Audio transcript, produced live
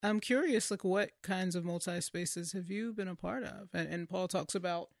I'm curious, like, what kinds of multi spaces have you been a part of? And Paul talks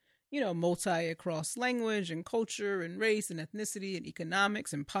about, multi across language and culture and race and ethnicity and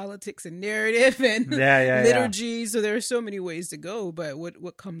economics and politics and narrative and Yeah, yeah, yeah. liturgy. So there are so many ways to go. But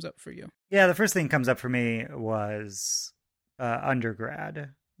what comes up for you? Yeah, the first thing that comes up for me was undergrad.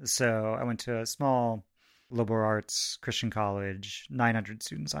 So I went to a small liberal arts Christian college, 900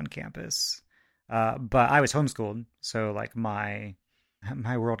 students on campus. But I was homeschooled, so like my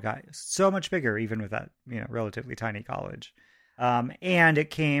world got so much bigger, even with that relatively tiny college. And it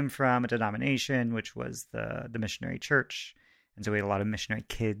came from a denomination which was the missionary church, and so we had a lot of missionary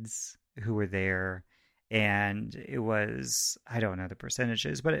kids who were there. And it was, I don't know the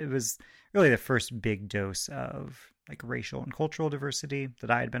percentages, but it was really the first big dose of like racial and cultural diversity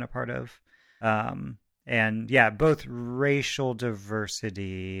that I had been a part of. And yeah, both racial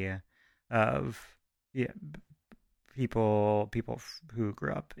diversity of yeah, people who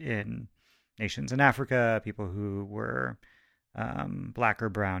grew up in nations in Africa, people who were black or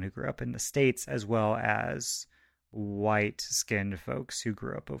brown who grew up in the States, as well as white-skinned folks who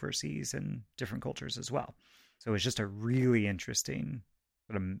grew up overseas in different cultures as well. So it was just a really interesting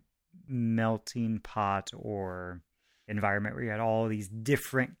sort of melting pot or environment where you had all these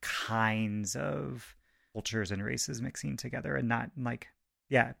different kinds of cultures and races mixing together, and not like,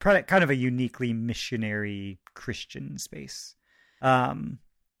 yeah, kind of a uniquely missionary Christian space.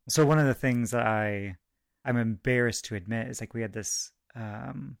 So one of the things that I'm embarrassed to admit is like we had this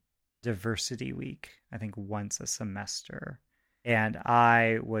diversity week, I think once a semester. And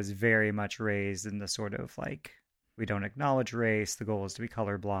I was very much raised in the sort of like, we don't acknowledge race. The goal is to be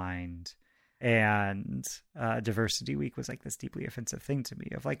colorblind. And diversity week was like this deeply offensive thing to me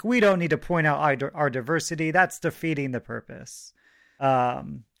of like, we don't need to point out our diversity. That's defeating the purpose.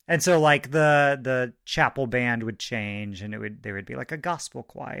 And so like the chapel band would change, and there would be like a gospel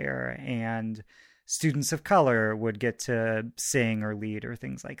choir, and students of color would get to sing or lead or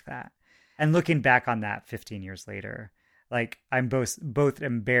things like that. And looking back on that 15 years later, like I'm both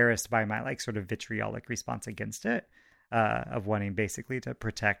embarrassed by my like sort of vitriolic response against it, of wanting basically to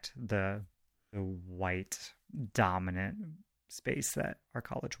protect the white dominant space that our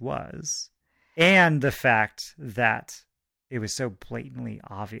college was, and the fact that it was so blatantly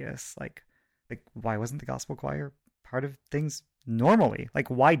obvious. Like why wasn't the gospel choir part of things normally? Like,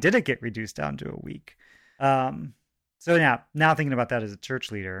 why did it get reduced down to a week? So now thinking about that as a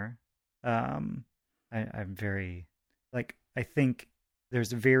church leader, I'm very like, I think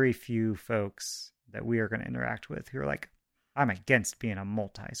there's very few folks that we are going to interact with who are like, I'm against being a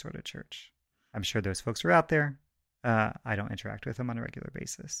multi sort of church. I'm sure those folks are out there. I don't interact with them on a regular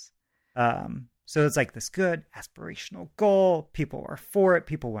basis. So it's like this good aspirational goal. People are for it.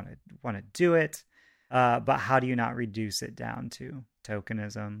 People want to do it. But how do you not reduce it down to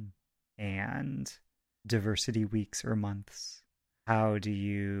tokenism and diversity weeks or months? How do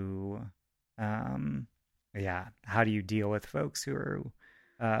you, how do you deal with folks who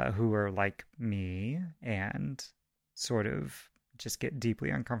are like me and sort of just get deeply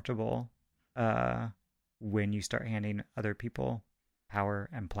uncomfortable when you start handing other people power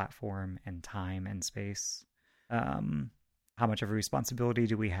and platform and time and space? How much of a responsibility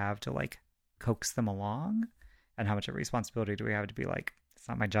do we have to like coax them along, and how much of a responsibility do we have to be like, it's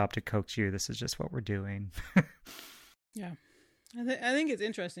not my job to coax you, this is just what we're doing? Yeah, I think it's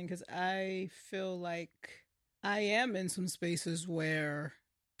interesting because I feel like I am in some spaces where,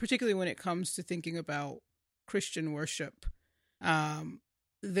 particularly when it comes to thinking about Christian worship,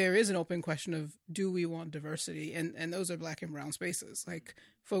 there is an open question of, do we want diversity? And those are black and brown spaces. Like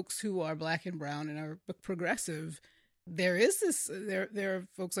folks who are black and brown and are progressive, there are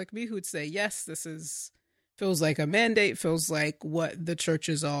folks like me who would say, yes, feels like a mandate, feels like what the church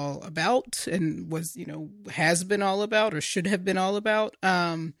is all about and was, has been all about or should have been all about.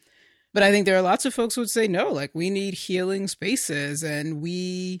 But I think there are lots of folks who would say, no, like we need healing spaces, and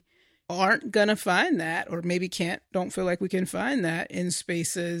we aren't going to find that, or maybe don't feel like we can find that in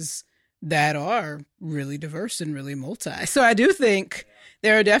spaces that are really diverse and really multi. So I do think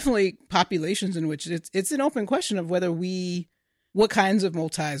there are definitely populations in which it's an open question of what kinds of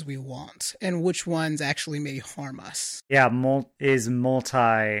multis we want and which ones actually may harm us. Yeah, is multi,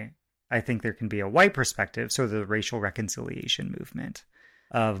 I think there can be a white perspective. So the racial reconciliation movement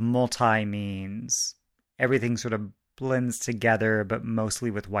of multi means everything sort of blends together, but mostly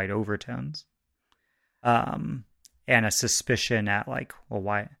with white overtones. And a suspicion at like, well,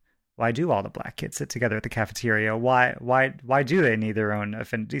 why do all the black kids sit together at the cafeteria? Why do they need their own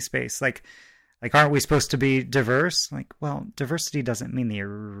affinity space? Like, aren't we supposed to be diverse? Like, well, diversity doesn't mean the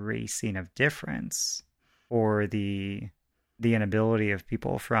erasing of difference or the the inability of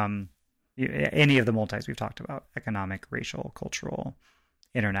people from any of the multis we've talked about, economic, racial, cultural,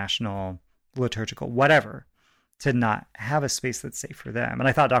 international, liturgical, whatever, to not have a space that's safe for them. And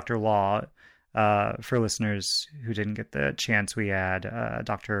I thought Dr. Law, for listeners who didn't get the chance, we had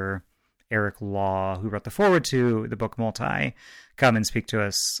Dr. Eric Law, who wrote the foreword to the book Multi, come and speak to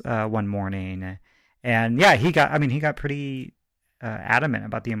us one morning. And yeah, he got pretty adamant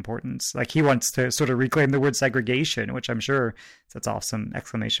about the importance. Like, he wants to sort of reclaim the word segregation, which I'm sure sets off some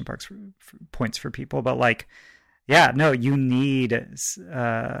exclamation points for people. But like, yeah, no, you need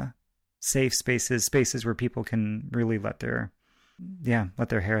safe spaces where people can really let their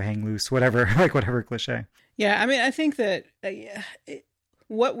hair hang loose, whatever, like whatever cliche. Yeah, I mean, I think that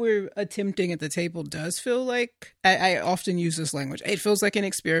what we're attempting at the table does feel like, I often use this language, it feels like an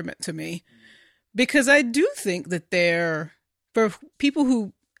experiment to me, because I do think that for people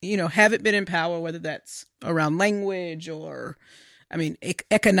who, haven't been in power, whether that's around language or,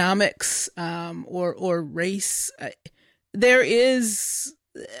 economics, or race, there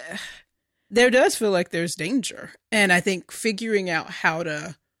does feel like there's danger. And I think figuring out how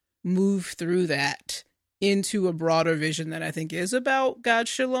to move through that into a broader vision that I think is about God's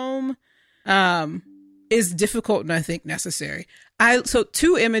shalom, is difficult and I think necessary. So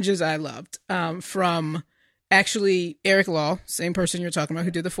 2 images I loved, from actually Eric Law, same person you're talking about,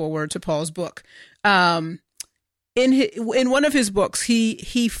 who did the foreword to Paul's book. In one of his books,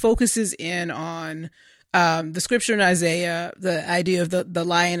 he focuses in on the scripture in Isaiah, the idea of the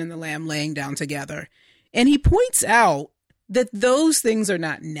lion and the lamb laying down together. And he points out that those things are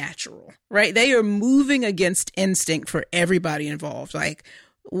not natural, right? They are moving against instinct for everybody involved. Like,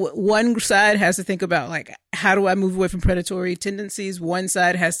 one side has to think about, like, how do I move away from predatory tendencies? One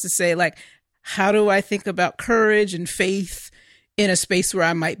side has to say, like, how do I think about courage and faith in a space where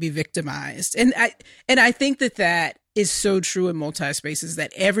I might be victimized? And I think that is so true in multi-spaces,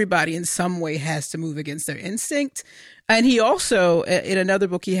 that everybody in some way has to move against their instinct. And he also, in another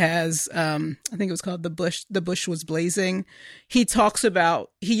book he has, I think it was called The Bush Was Blazing. He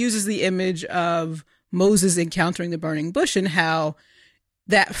uses the image of Moses encountering the burning bush and how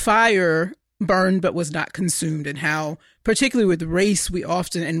that fire burned but was not consumed, and how, particularly with race,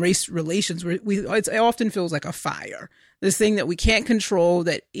 and race relations, it often feels like a fire, this thing that we can't control,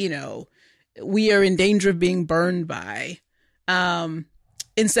 that, we are in danger of being burned by,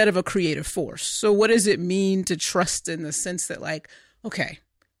 instead of a creative force. So what does it mean to trust in the sense that, like, okay,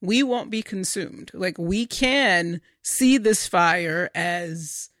 we won't be consumed. Like, we can see this fire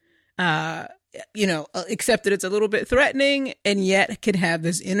as, accept that it's a little bit threatening, and yet can have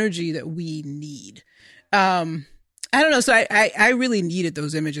this energy that we need. I don't know. So I really needed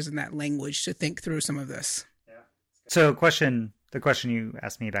those images and that language to think through some of this. Yeah. So the question you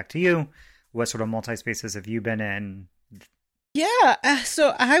asked me, back to you, what sort of multi-spaces have you been in? Yeah.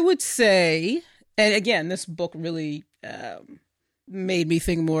 So I would say, and again, this book really made me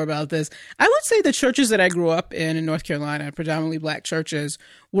think more about this. I would say the churches that I grew up in North Carolina, predominantly Black churches,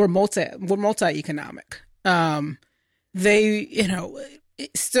 were multi-economic. They,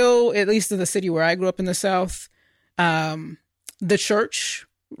 still, at least in the city where I grew up in the South, the church,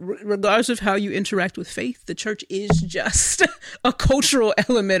 regardless of how you interact with faith, the church is just a cultural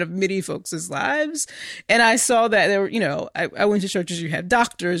element of many folks' lives. And I saw that there were, I went to churches, you had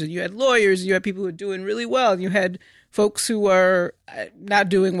doctors and you had lawyers, and you had people who were doing really well, and you had folks who were not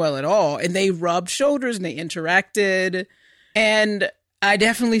doing well at all, and they rubbed shoulders and they interacted. And I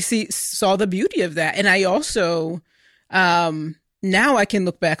definitely saw the beauty of that. And I also, now I can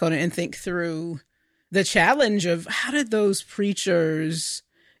look back on it and think through the challenge of how did those preachers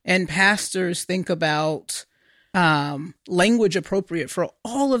and pastors think about language appropriate for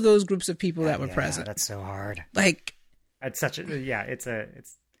all of those groups of people that were present. That's so hard. Like, it's such a,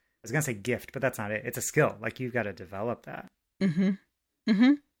 I was going to say gift, but that's not it. It's a skill. Like, you've got to develop that. Mm-hmm.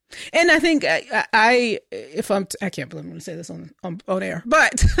 Mm-hmm. And I think I can't believe I'm going to say this on air,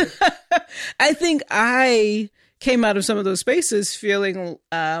 but I think I came out of some of those spaces feeling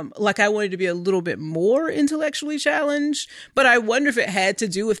like I wanted to be a little bit more intellectually challenged. But I wonder if it had to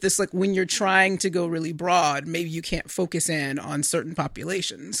do with this, like, when you're trying to go really broad, maybe you can't focus in on certain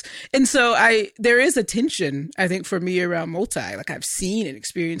populations. And so there is a tension, I think, for me around multi. Like, I've seen and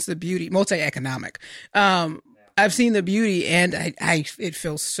experienced the beauty, multi-economic. I've seen the beauty, and it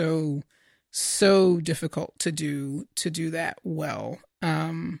feels so difficult to do that well.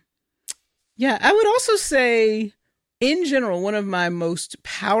 Yeah, I would also say, in general, one of my most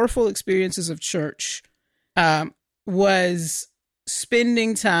powerful experiences of church was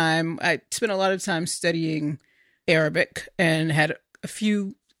spending time. I spent a lot of time studying Arabic and had a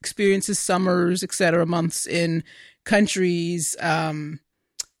few experiences, summers, etc., months in countries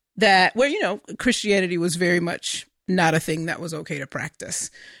that where, Christianity was very much not a thing that was okay to practice.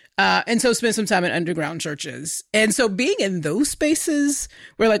 And so spent some time in underground churches. And so being in those spaces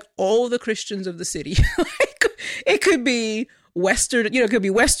where like all the Christians of the city, like it could be Western, it could be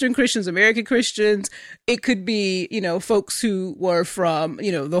Western Christians, American Christians. It could be, folks who were from,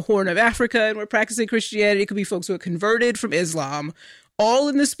 the Horn of Africa and were practicing Christianity. It could be folks who were converted from Islam, all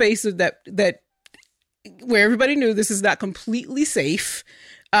in the space of that where everybody knew this is not completely safe.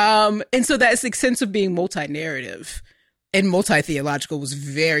 And so that sense of being multi-narrative and multi-theological was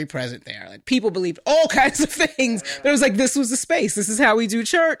very present there. Like people believed all kinds of things. But it was like, this was the space. This is how we do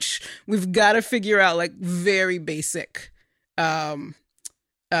church. We've got to figure out like very basic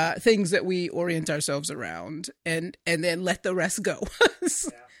things that we orient ourselves around and then let the rest go.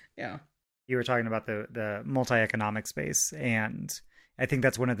 Yeah. You were talking about the multi-economic space, and I think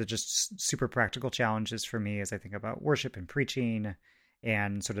that's one of the just super practical challenges for me as I think about worship and preaching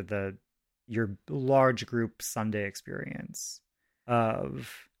and sort of your large group Sunday experience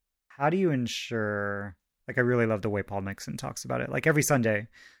of how do you ensure, like I really love the way Paul Nixon talks about it. Like every Sunday,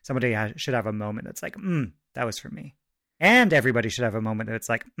 somebody should have a moment that's like, that was for me. And everybody should have a moment that's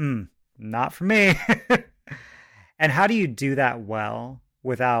like, not for me. And how do you do that well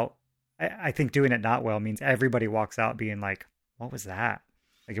without, I think doing it not well means everybody walks out being like, what was that?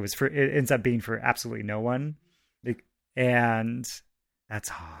 Like it ends up being for absolutely no one. And that's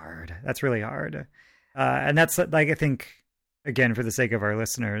hard. That's really hard. And that's like, I think, again, for the sake of our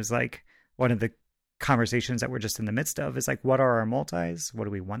listeners, like one of the conversations that we're just in the midst of is like, what are our multis? What do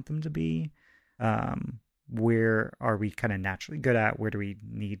we want them to be? Where are we kind of naturally good at? Where do we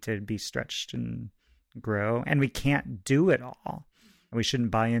need to be stretched and grow? And we can't do it all. And we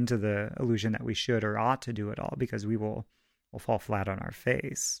shouldn't buy into the illusion that we should or ought to do it all, because we'll fall flat on our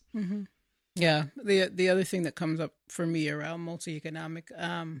face. Mm-hmm. Yeah. The other thing that comes up for me around multi-economic,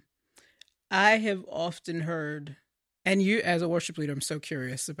 I have often heard, and you as a worship leader, I'm so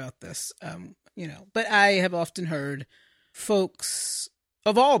curious about this, but I have often heard folks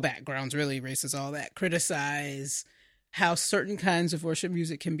of all backgrounds, really, races, all that, criticize how certain kinds of worship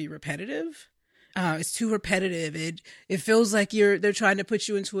music can be repetitive. It's too repetitive. It feels like they're trying to put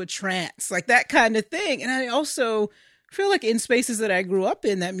you into a trance, like that kind of thing. And I also feel like in spaces that I grew up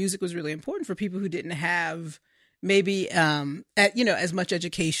in, that music was really important for people who didn't have maybe as much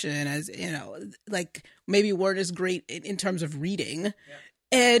education as, like maybe weren't as great in terms of reading. Yeah.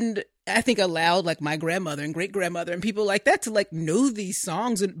 And I think allowed like my grandmother and great grandmother and people like that to like know these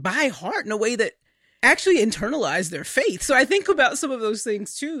songs and by heart in a way that actually internalized their faith. So I think about some of those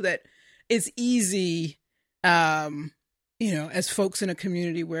things too, that it's easy, as folks in a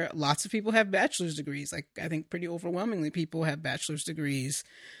community where lots of people have bachelor's degrees, like I think pretty overwhelmingly people have bachelor's degrees,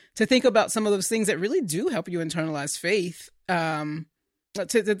 to think about some of those things that really do help you internalize faith,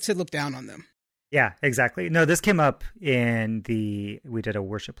 to look down on them. Yeah, exactly. No, this came up we did a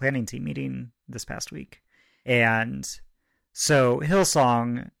worship planning team meeting this past week. And so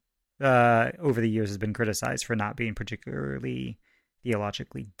Hillsong over the years has been criticized for not being particularly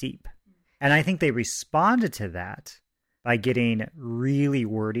theologically deep. And I think they responded to that by getting really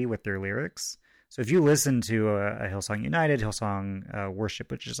wordy with their lyrics. So if you listen to a Hillsong United, Hillsong Worship,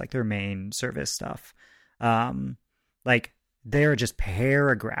 which is like their main service stuff, like they're just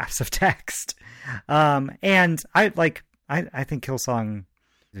paragraphs of text. And I think Hillsong,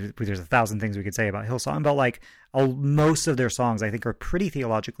 there's 1,000 things we could say about Hillsong, but like most of their songs I think are pretty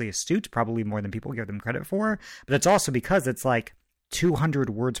theologically astute, probably more than people give them credit for. But it's also because it's like 200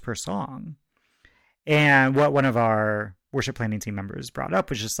 words per song. And what one of our worship planning team members brought up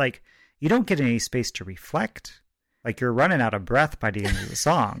was just like, you don't get any space to reflect. Like you're running out of breath by the end of the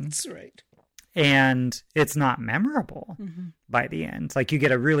song. That's right. And it's not memorable by the end. Like you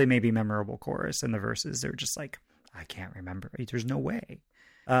get a really maybe memorable chorus, and the verses, they're just like, I can't remember. There's no way.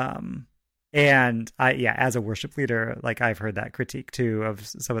 And as a worship leader, like I've heard that critique too of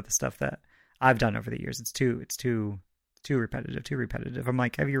some of the stuff that I've done over the years. It's too repetitive. I'm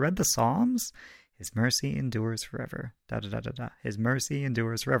like, have you read the Psalms? His mercy endures forever. Da da da da da. His mercy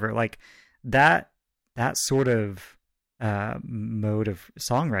endures forever. Like that sort of mode of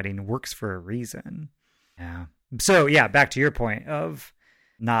songwriting works for a reason. Yeah. So yeah, back to your point of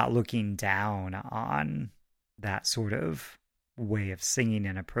not looking down on that sort of way of singing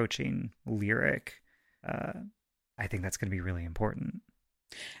and approaching lyric. I think that's going to be really important.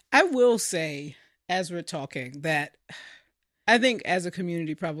 I will say, as we're talking, that I think as a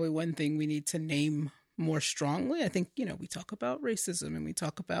community, probably one thing we need to name more strongly, I think, we talk about racism and we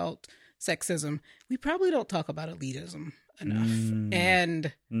talk about sexism. We probably don't talk about elitism enough.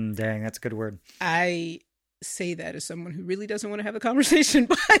 And dang, that's a good word. I say that as someone who really doesn't want to have a conversation,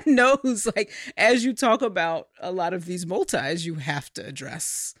 but knows, like, as you talk about a lot of these multis, you have to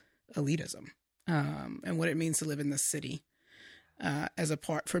address elitism and what it means to live in the city as a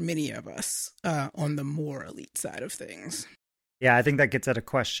part for many of us on the more elite side of things. Yeah, I think that gets at a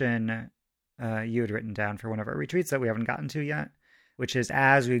question you had written down for one of our retreats that we haven't gotten to yet, which is,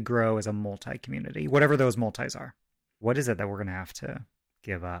 as we grow as a multi-community, whatever those multis are, what is it that we're going to have to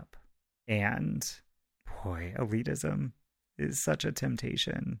give up? And boy, elitism is such a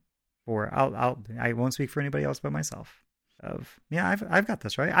temptation. Or I won't speak for anybody else but myself. I've got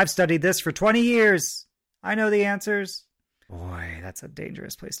this right. I've studied this for 20 years. I know the answers. Boy, that's a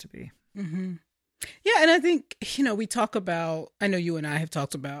dangerous place to be. Mm-hmm. Yeah, and I think, we talk about, I know you and I have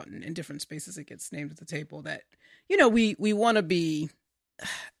talked about in different spaces it gets named at the table that, we want to be,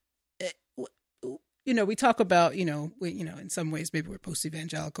 we talk about, in some ways maybe we're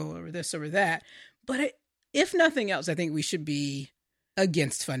post-evangelical or this or that, but if nothing else, I think we should be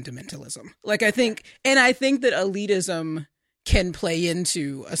against fundamentalism. Like, I think that elitism can play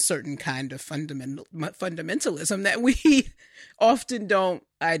into a certain kind of fundamentalism that we often don't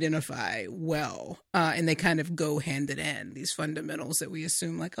identify well. And they kind of go hand in hand, these fundamentals that we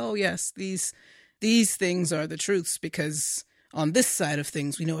assume, like, oh yes, these things are the truths because on this side of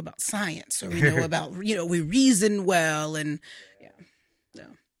things, we know about science, or we know about, we reason well. And yeah.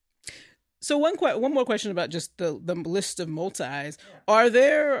 So one more question about just the list of multis. Are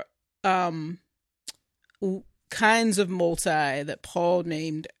there kinds of multi that Paul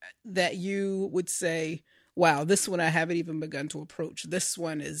named that you would say, wow, this one I haven't even begun to approach. This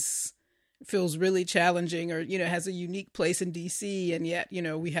one feels really challenging, or, has a unique place in DC, and yet,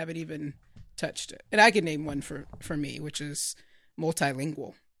 we haven't even touched it. And I can name one for me, which is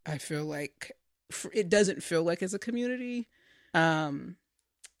multilingual. I feel like it doesn't feel like as a community,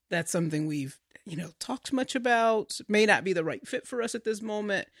 that's something we've, talked much about, may not be the right fit for us at this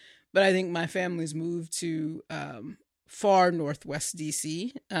moment. But I think my family's moved to far northwest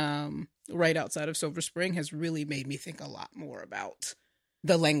DC, right outside of Silver Spring, has really made me think a lot more about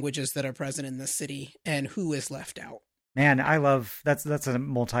the languages that are present in the city and who is left out. Man, I love that's a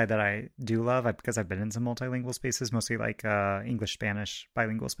multi that I do love because I've been in some multilingual spaces, mostly like English, Spanish,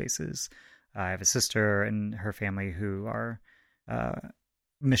 bilingual spaces. I have a sister and her family who are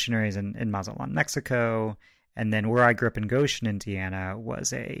missionaries in Mazatlan, Mexico. And then where I grew up in Goshen, Indiana,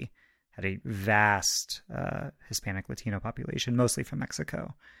 had a vast Hispanic Latino population, mostly from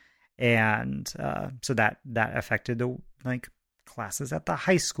Mexico. And so that affected the classes at the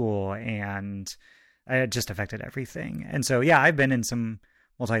high school, and it just affected everything. And so, yeah, I've been in some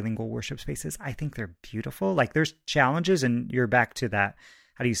multilingual worship spaces. I think they're beautiful. Like, there's challenges, and you're back to that.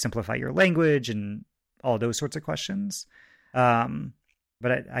 How do you simplify your language and all those sorts of questions?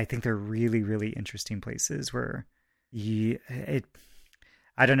 But I think they're really, really interesting places where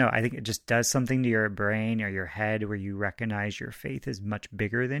I don't know. I think it just does something to your brain or your head where you recognize your faith is much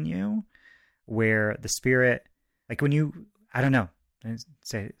bigger than you, where the Spirit, like when you, I don't know,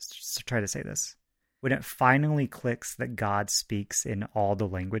 try to say this. When it finally clicks that God speaks in all the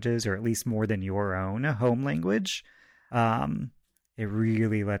languages, or at least more than your own home language, it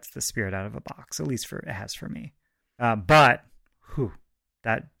really lets the Spirit out of a box, at least it has for me. But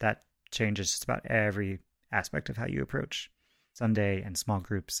that changes just about every aspect of how you approach Sunday and small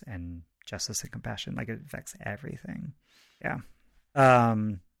groups and justice and compassion. Like, it affects everything. Yeah.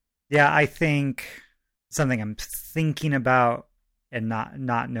 I think something I'm thinking about and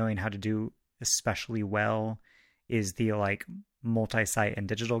not knowing how to do especially well is the multi-site and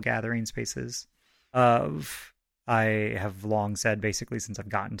digital gathering spaces I have long said, basically since I've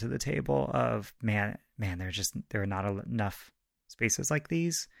gotten to the table, of man, there are not enough spaces like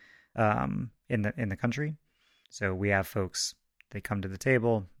these in the country. So we have folks, they come to the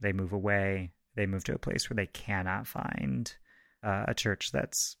table, they move away, they move to a place where they cannot find a church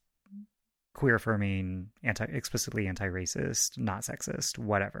that's queer affirming, explicitly anti-racist, not sexist,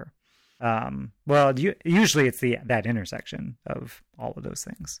 whatever. Usually it's that intersection of all of those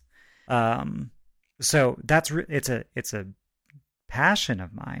things. So it's a passion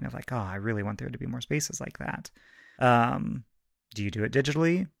of mine of I really want there to be more spaces like that. Do you do it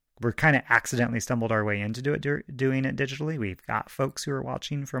digitally? We're kind of accidentally stumbled our way into doing it digitally. We've got folks who are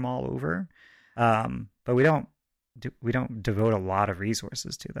watching from all over, but we don't devote a lot of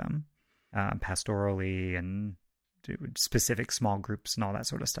resources to them, pastorally and to specific small groups and all that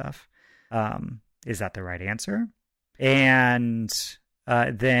sort of stuff. Is that the right answer? And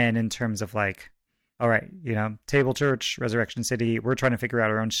then in terms of all right, Table Church, Resurrection City, we're trying to figure out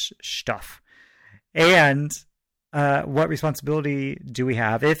our own stuff. And what responsibility do we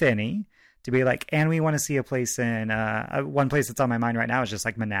have, if any, to be like, and we want to see a place in one place that's on my mind right now is just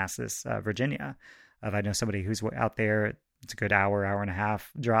like Manassas, Virginia. If I know somebody who's out there, it's a good hour and a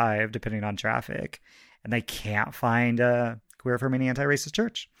half drive, depending on traffic, and they can't find a queer affirming anti-racist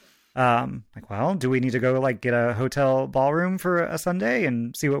church. Like, well, do we need to go like get a hotel ballroom for a Sunday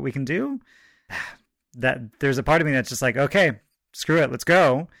and see what we can do? That there's a part of me that's just like, okay, screw it, let's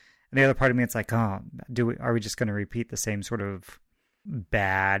go. And the other part of me, it's like, oh, are we just going to repeat the same sort of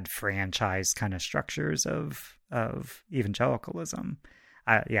bad franchise kind of structures of evangelicalism?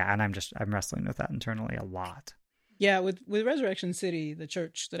 And I'm wrestling with that internally a lot. Yeah, with Resurrection City, the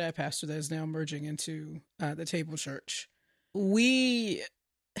church that I pastor that is now merging into the Table Church, we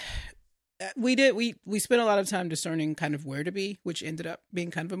spent a lot of time discerning kind of where to be, which ended up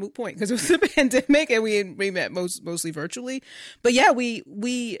being kind of a moot point because it was the pandemic and we met mostly virtually. But yeah,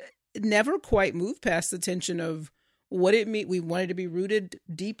 we never quite moved past the tension of what it meant. We wanted to be rooted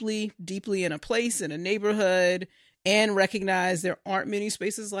deeply in a place, in a neighborhood, and recognize there aren't many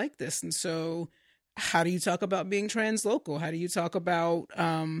spaces like this. And so how do you talk about being translocal? How do you talk about,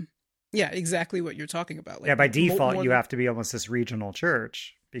 exactly what you're talking about. Like, by default, you have to be almost this regional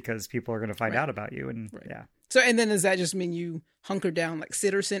church because people are going to find out about you. And yeah. So, and then does that just mean you hunker down like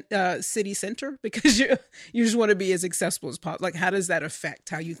city center because you just want to be as accessible as possible? Like, how does that affect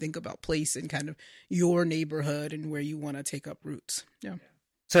how you think about place and kind of your neighborhood and where you want to take up roots? Yeah.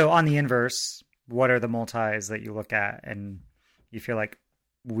 So on the inverse, what are the multis that you look at and you feel like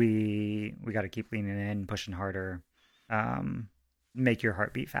we got to keep leaning in, pushing harder, make your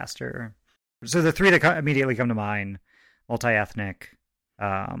heart beat faster? So the three that immediately come to mind: multi-ethnic,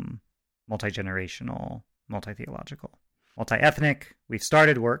 multi-generational, multi-theological. Multi-ethnic, we've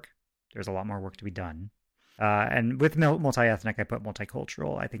started work. There's a lot more work to be done. And with multi-ethnic, I put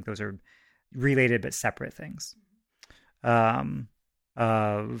multicultural. I think those are related but separate things. I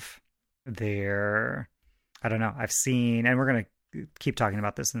don't know, I've seen, and we're going to keep talking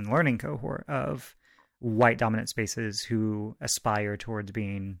about this in the learning cohort, of white dominant spaces who aspire towards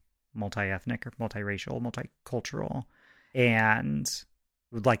being multi-ethnic or multiracial, multicultural. And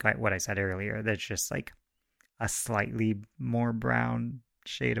like what I said earlier, that's just like a slightly more brown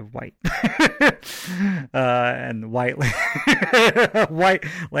shade of white. And white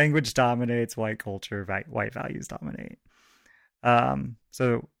language dominates, white culture, white values dominate.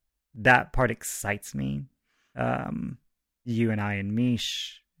 So that part excites me. You and I and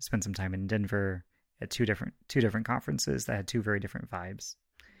Mish spent some time in Denver at two different conferences that had two very different vibes.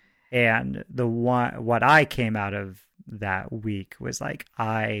 And what I came out of that week was like,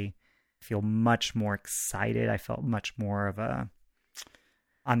 I feel much more excited. I felt much more of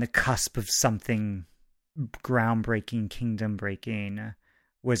on the cusp of something groundbreaking, kingdom breaking,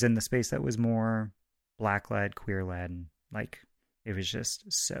 was in the space that was more Black-led, queer-led. Like, it was just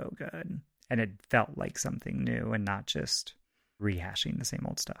so good. And it felt like something new and not just rehashing the same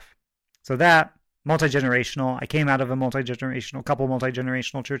old stuff. So that, multi-generational, I came out of a couple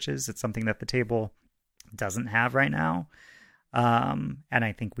multi-generational churches. It's something that the table doesn't have right now. And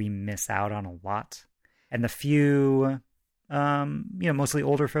I think we miss out on a lot. And the few, mostly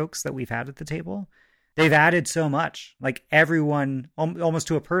older folks that we've had at the table, they've added so much. Like, everyone, almost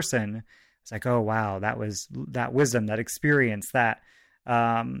to a person, it's like, oh, wow, that was that wisdom, that experience, that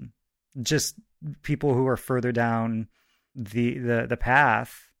just people who are further down the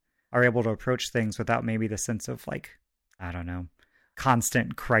path are able to approach things without maybe the sense of, like, I don't know,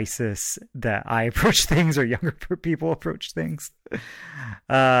 constant crisis that I approach things or younger people approach things.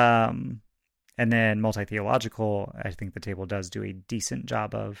 And then multi-theological, I think the table does do a decent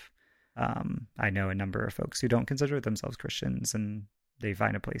job of. I know a number of folks who don't consider themselves Christians and they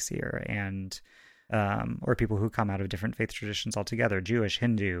find a place here, and or people who come out of different faith traditions altogether, Jewish,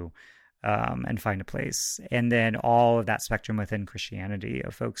 Hindu, and find a place. And then all of that spectrum within Christianity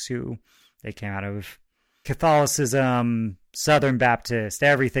of folks who they came out of Catholicism, Southern Baptist,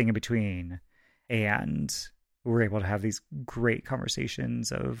 everything in between. And we're able to have these great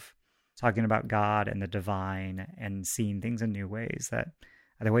conversations of talking about God and the divine and seeing things in new ways that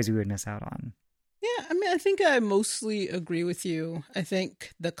otherwise we would miss out on. Yeah, I mean, I think I mostly agree with you. I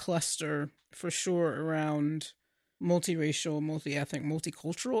think the cluster for sure around multiracial, multi-ethnic,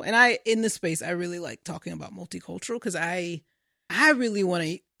 multicultural. And in this space, I really like talking about multicultural because I really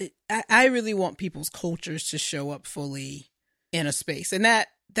want people's cultures to show up fully in a space. And that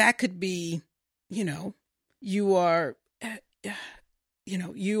could be, you are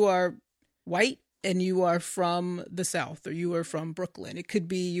white and you are from the South, or you are from Brooklyn. It could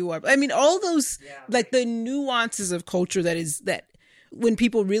be all those, like the nuances of culture that when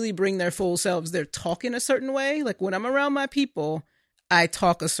people really bring their full selves, they're talking a certain way. Like, when I'm around my people, I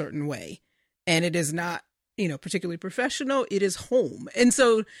talk a certain way. and it is not, particularly professional. It is home. And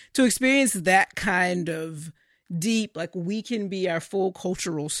so to experience that kind of deep, like, we can be our full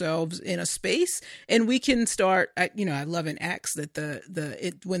cultural selves in a space, and we can start, I love in Acts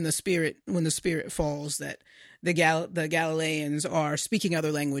that when the spirit falls, that the Galileans are speaking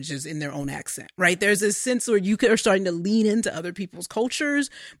other languages in their own accent, right? There's this sense where you are starting to lean into other people's cultures,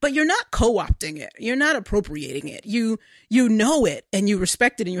 but you're not co-opting it. You're not appropriating it. You know it, and you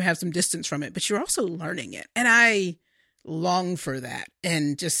respect it, and you have some distance from it, but you're also learning it. And I long for that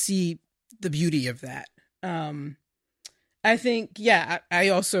and just see the beauty of that. I think, I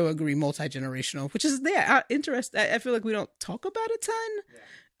also agree, multi-generational, which is interesting. I feel like we don't talk about a ton. Yeah.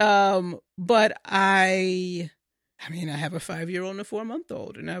 But I have a 5-year-old and a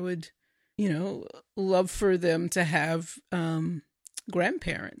 4-month-old, and I would, love for them to have,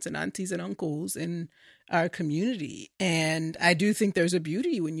 grandparents and aunties and uncles in our community. And I do think there's a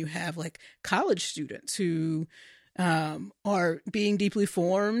beauty when you have, like, college students who are being deeply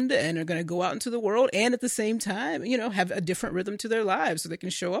formed and are going to go out into the world, and at the same time, have a different rhythm to their lives so they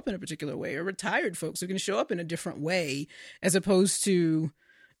can show up in a particular way, or retired folks who can show up in a different way, as opposed to,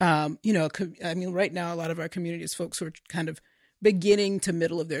 right now, a lot of our community is folks who are kind of beginning to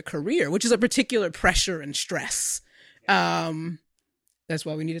middle of their career, which is a particular pressure and stress. That's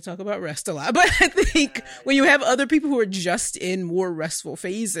why we need to talk about rest a lot. But I think when you have other people who are just in more restful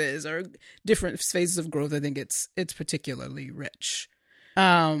phases or different phases of growth, I think it's particularly rich.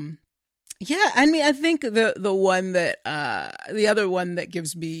 I think the other one that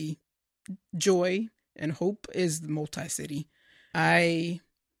gives me joy and hope is the multi-city. I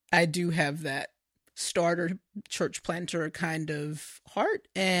do have that starter church planter kind of heart,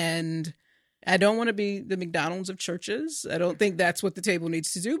 and I don't want to be the McDonald's of churches. I don't think that's what the table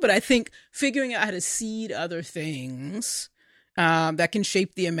needs to do. But I think figuring out how to seed other things that can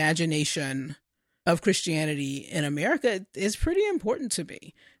shape the imagination of Christianity in America is pretty important to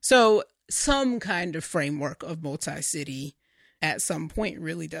me. So some kind of framework of multi-city at some point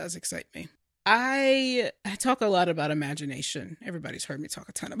really does excite me. I talk a lot about imagination. Everybody's heard me talk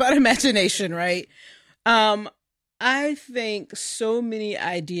a ton about imagination, right? I think so many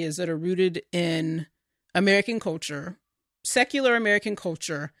ideas that are rooted in American culture, secular American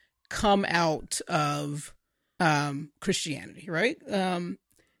culture, come out of Christianity, right?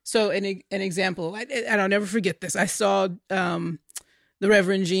 So an example, and I'll never forget this. I saw the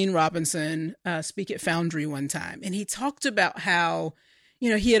Reverend Gene Robinson speak at Foundry one time, and he talked about how,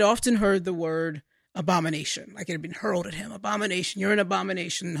 he had often heard the word abomination, like it had been hurled at him. Abomination, you're an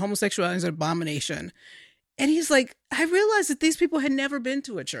abomination. Homosexuality is an abomination. And he's like, I realized that these people had never been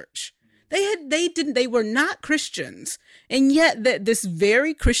to a church. They were not Christians. And yet that this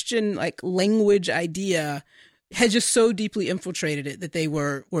very Christian, like, language idea had just so deeply infiltrated it that they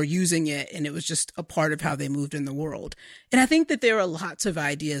were using it, and it was just a part of how they moved in the world. And I think that there are lots of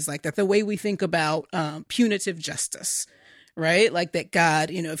ideas like that. The way we think about punitive justice, right? Like that God,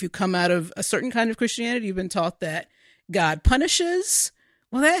 if you come out of a certain kind of Christianity, you've been taught that God punishes.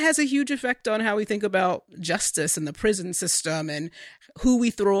 Well, that has a huge effect on how we think about justice and the prison system and who we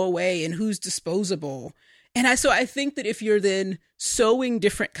throw away and who's disposable. And so I think that if you're then sowing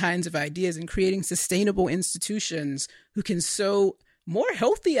different kinds of ideas and creating sustainable institutions who can sow more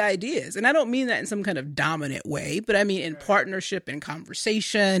healthy ideas, and I don't mean that in some kind of dominant way, but I mean in partnership and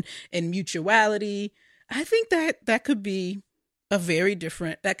conversation and mutuality, I think that could be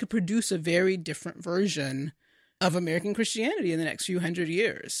that could produce a very different version of American Christianity in the next few hundred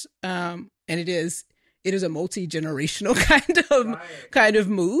years. And it is a multi-generational kind of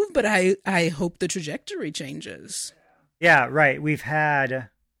move, but I hope the trajectory changes. Yeah, right. We've had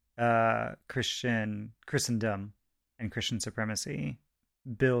Christendom and Christian supremacy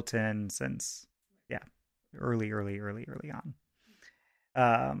built in since early on.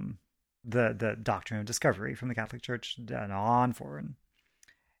 The doctrine of discovery from the Catholic Church and on forward.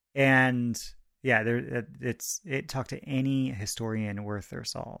 And it talk to any historian worth their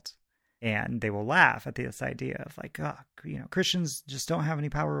salt, and they will laugh at this idea of like, Christians just don't have any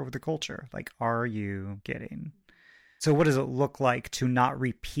power over the culture. Like, are you kidding? So what does it look like to not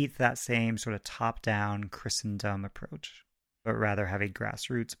repeat that same sort of top-down Christendom approach, but rather have a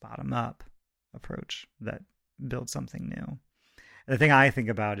grassroots, bottom-up approach that builds something new? And the thing I think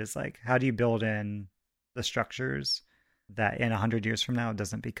about is like, how do you build in the structures that in 100 years from now it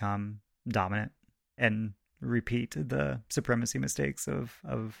doesn't become dominant and repeat the supremacy mistakes of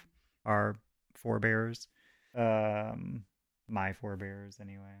our forebears, my forebears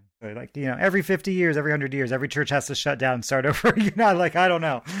anyway. So like, every 50 years, every 100 years, every church has to shut down and start over. Like, I don't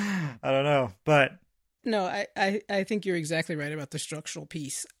know, but no, I think you're exactly right about the structural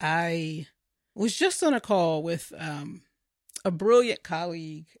piece. I was just on a call with a brilliant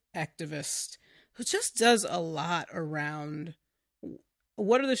colleague activist who just does a lot around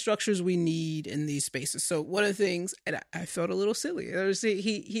what are the structures we need in these spaces. So one of the things, and I felt a little silly,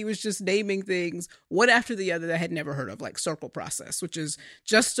 he was just naming things one after the other that I had never heard of, like circle process, which is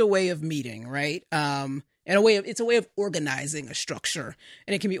just a way of meeting, right? And it's a way of organizing a structure,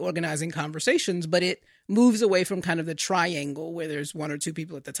 and it can be organizing conversations, but it moves away from kind of the triangle where there's one or two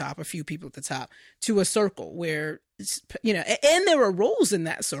people at the top, a few people at the top, to a circle where, and there are roles in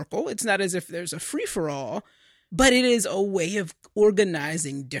that circle. It's not as if there's a free for all, but it is a way of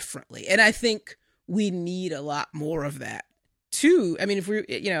organizing differently. And I think we need a lot more of that too. I mean, if we,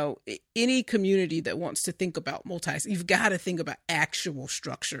 any community that wants to think about you've got to think about actual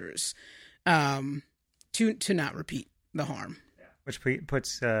structures to not repeat the harm. Which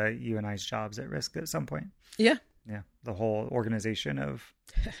puts you and I's jobs at risk at some point. Yeah. Yeah. The whole organization of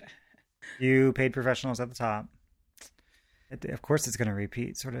you paid professionals at the top. Of course, it's going to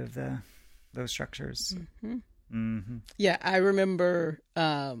repeat sort of those structures. Mm-hmm. Mm-hmm. Yeah, I remember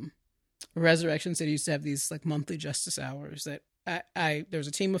Resurrection City used to have these like monthly justice hours that there was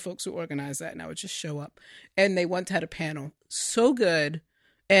a team of folks who organized that, and I would just show up. And they once had a panel so good.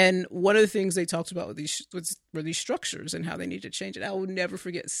 And one of the things they talked about were these structures and how they need to change it. I will never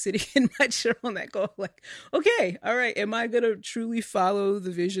forget sitting in my chair on that call, like, okay, all right, am I going to truly follow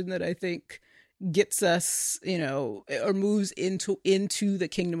the vision that I think gets us, or moves into the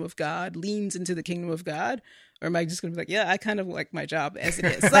kingdom of God, leans into the kingdom of God? Or am I just going to be like, yeah, I kind of like my job as it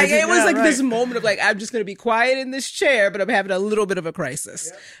is. Like, it was like right. This moment of like, I'm just going to be quiet in this chair, but I'm having a little bit of a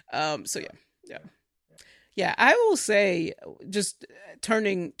crisis. Yep. Yeah, I will say, just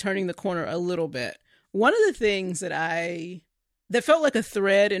turning the corner a little bit, one of the things that felt like a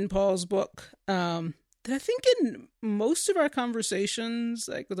thread in Paul's book, that I think in most of our conversations,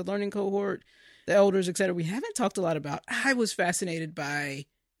 like with the learning cohort, the elders, et cetera, we haven't talked a lot about. I was fascinated by,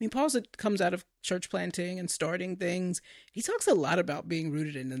 Paul comes out of church planting and starting things. He talks a lot about being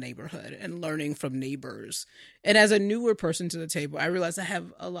rooted in the neighborhood and learning from neighbors. And as a newer person to the table, I realized I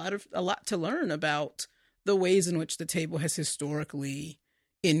have a lot to learn about the ways in which the table has historically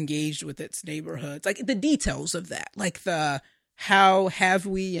engaged with its neighborhoods, like the details of that, like how have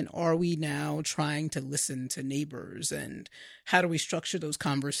we and are we now trying to listen to neighbors, and how do we structure those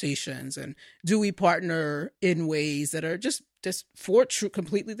conversations, and do we partner in ways that are just for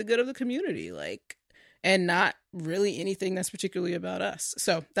completely the good of the community, like, and not really anything that's particularly about us.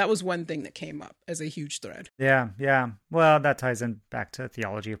 So that was one thing that came up as a huge thread. Yeah. Well, that ties in back to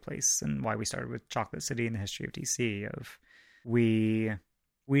theology of place and why we started with Chocolate City and the history of DC. Of we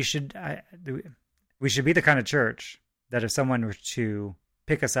should be the kind of church that if someone were to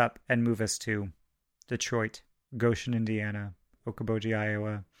pick us up and move us to Detroit, Goshen, Indiana, Okoboji,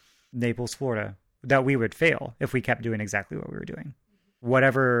 Iowa, Naples, Florida, that we would fail if we kept doing exactly what we were doing.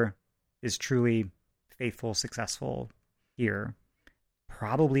 Whatever is truly faithful, successful here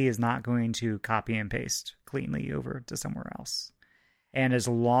probably is not going to copy and paste cleanly over to somewhere else. And as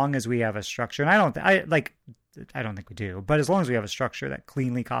long as we have a structure, and I don't think we do, but as long as we have a structure that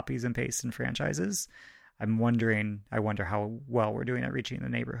cleanly copies and pastes and franchises, I wonder how well we're doing at reaching the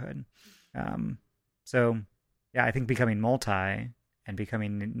neighborhood. So yeah, I think becoming multi and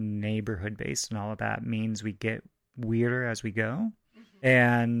becoming neighborhood based and all of that means we get weirder as we go.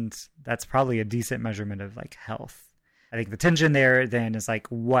 And that's probably a decent measurement of like health. I think the tension there then is like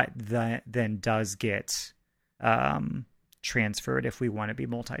what then does get transferred if we want to be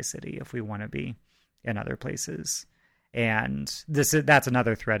multi-city, if we want to be in other places. And that's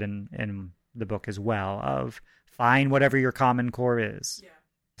another thread in the book as well, of find whatever your common core is,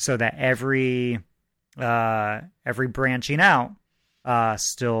 so that every branching out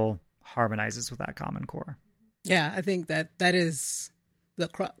still harmonizes with that common core. Yeah, I think that is the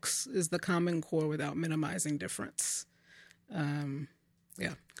crux, is the common core without minimizing difference.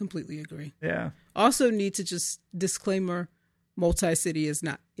 Yeah, completely agree. Yeah. Also need to just disclaimer, multi-city is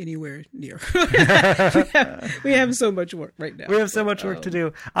not anywhere near. we have so much work right now. We have so much work to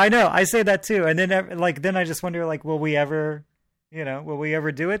do. I know. I say that too. And then I just wonder, like, will we ever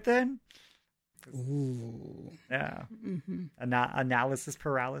do it then? Ooh. Yeah. Mm-hmm. Analysis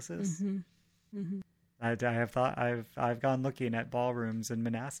paralysis. Mm-hmm. Mm-hmm. I have thought I've gone looking at ballrooms in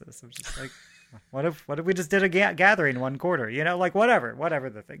Manassas. I'm just like, what if we just did a gathering one quarter? Like whatever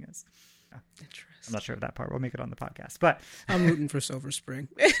the thing is. Interesting. I'm not sure if that part will make it on the podcast, but I'm rooting for Silver Spring.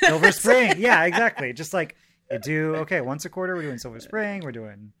 Silver Spring, yeah, exactly. Just like you do, once a quarter we're doing Silver Spring, we're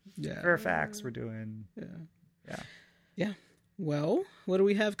doing Fairfax, we're doing yeah. Well, what do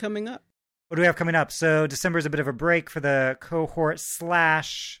we have coming up? What do we have coming up? So December is a bit of a break for the cohort /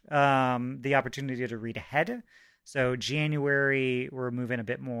 the opportunity to read ahead. So January, we're moving a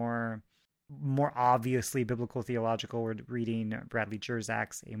bit more obviously biblical theological. We're reading Bradley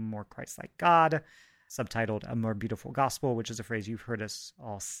Jerzak's A More Christ-Like God, subtitled A More Beautiful Gospel, which is a phrase you've heard us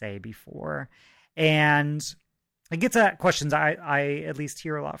all say before. And it gets at questions I at least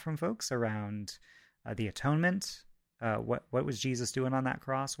hear a lot from folks around the atonement. What was Jesus doing on that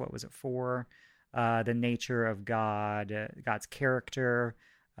cross? What was it for? The nature of God, God's character.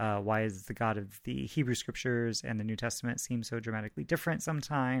 Why is the God of the Hebrew Scriptures and the New Testament seem so dramatically different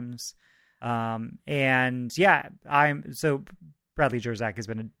sometimes? And yeah, so Bradley Jerzak has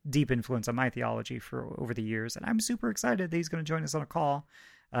been a deep influence on my theology for over the years, and I'm super excited that he's going to join us on a call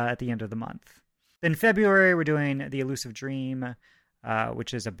at the end of the month. In February, we're doing The Elusive Dream,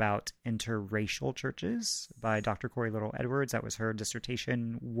 which is about interracial churches by Dr. Corey Little Edwards. That was her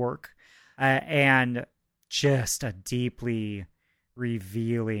dissertation work. And just a deeply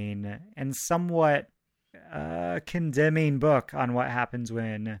revealing and somewhat condemning book on what happens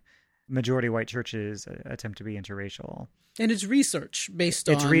when majority white churches attempt to be interracial. And it's research based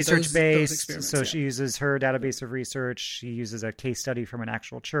on It's research based. those experiments, so she uses her database of research. She uses a case study from an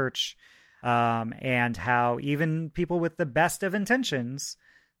actual church. And how even people with the best of intentions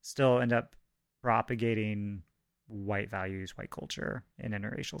still end up propagating white values, white culture in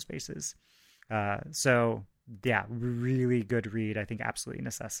interracial spaces. So yeah, really good read. I think absolutely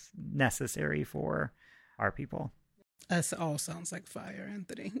necessary for our people. That all sounds like fire,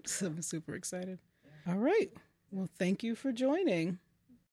 Anthony. So I'm super excited. All right. Well, thank you for joining.